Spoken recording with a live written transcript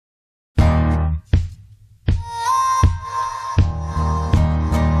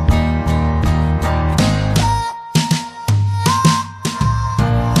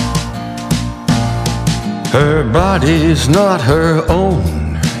Her body's not her own,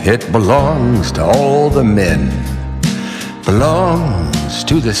 it belongs to all the men. Belongs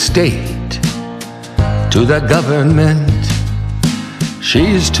to the state, to the government.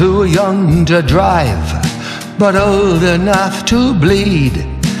 She's too young to drive, but old enough to bleed.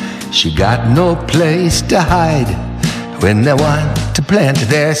 She got no place to hide when they want to plant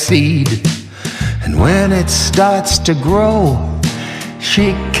their seed. And when it starts to grow,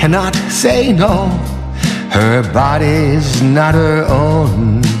 she cannot say no. Her body's not her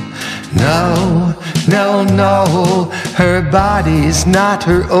own. No, no, no, her body's not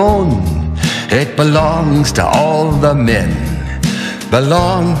her own. It belongs to all the men.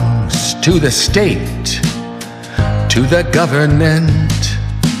 Belongs to the state, to the government.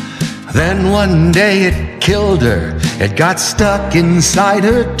 Then one day it killed her. It got stuck inside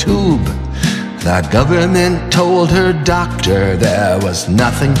her tube. The government told her doctor there was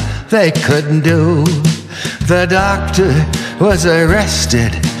nothing they couldn't do. The doctor was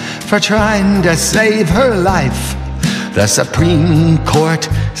arrested for trying to save her life. The Supreme Court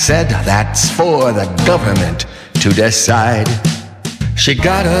said that's for the government to decide. She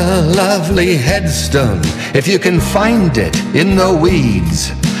got a lovely headstone, if you can find it in the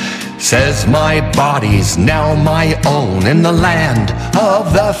weeds. Says my body's now my own in the land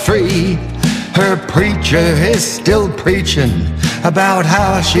of the free. Her preacher is still preaching about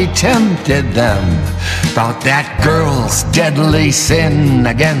how she tempted them, about that girl's deadly sin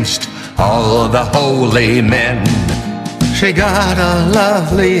against all the holy men. She got a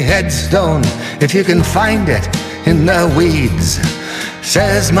lovely headstone, if you can find it in the weeds.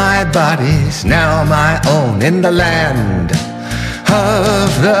 Says my body's now my own in the land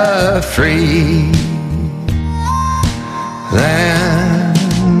of the free.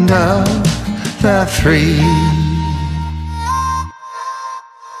 Land of the free.